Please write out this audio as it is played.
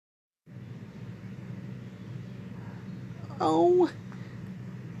Oh.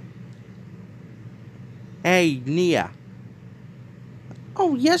 Hey, Nia.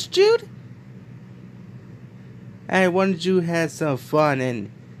 Oh, yes, Jude? Hey, why don't you have some fun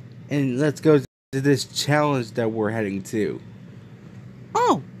and let's go to this challenge that we're heading to.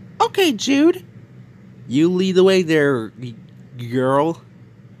 Oh, okay, Jude. You lead the way there, girl.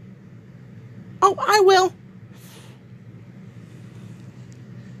 Oh, I will.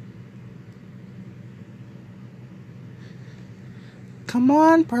 Come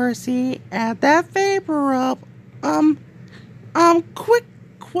on, Percy. Add that vapor up. Quick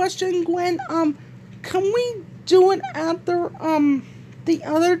question, Gwen. Can we do it after, the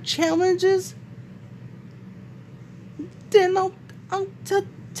other challenges? Then I'll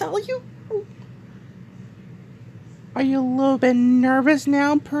tell you. Are you a little bit nervous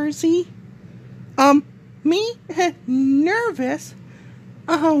now, Percy? Me? Nervous?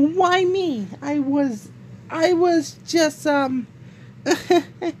 Why me? I was just, oh.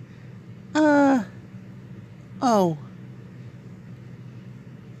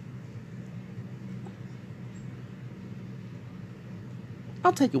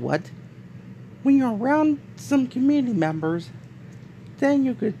 I'll tell you what. When you're around some community members, then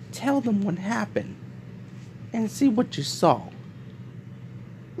you could tell them what happened and see what you saw.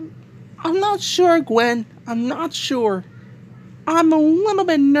 I'm not sure, Gwen. I'm not sure. I'm a little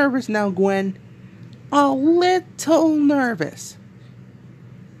bit nervous now, Gwen. A little nervous.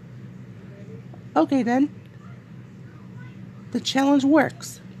 Okay, then. The challenge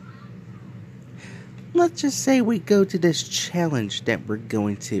works. Let's just say we go to this challenge that we're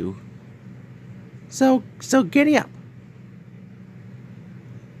going to. So giddy up.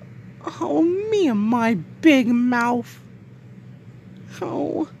 Oh, me and my big mouth.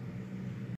 Oh.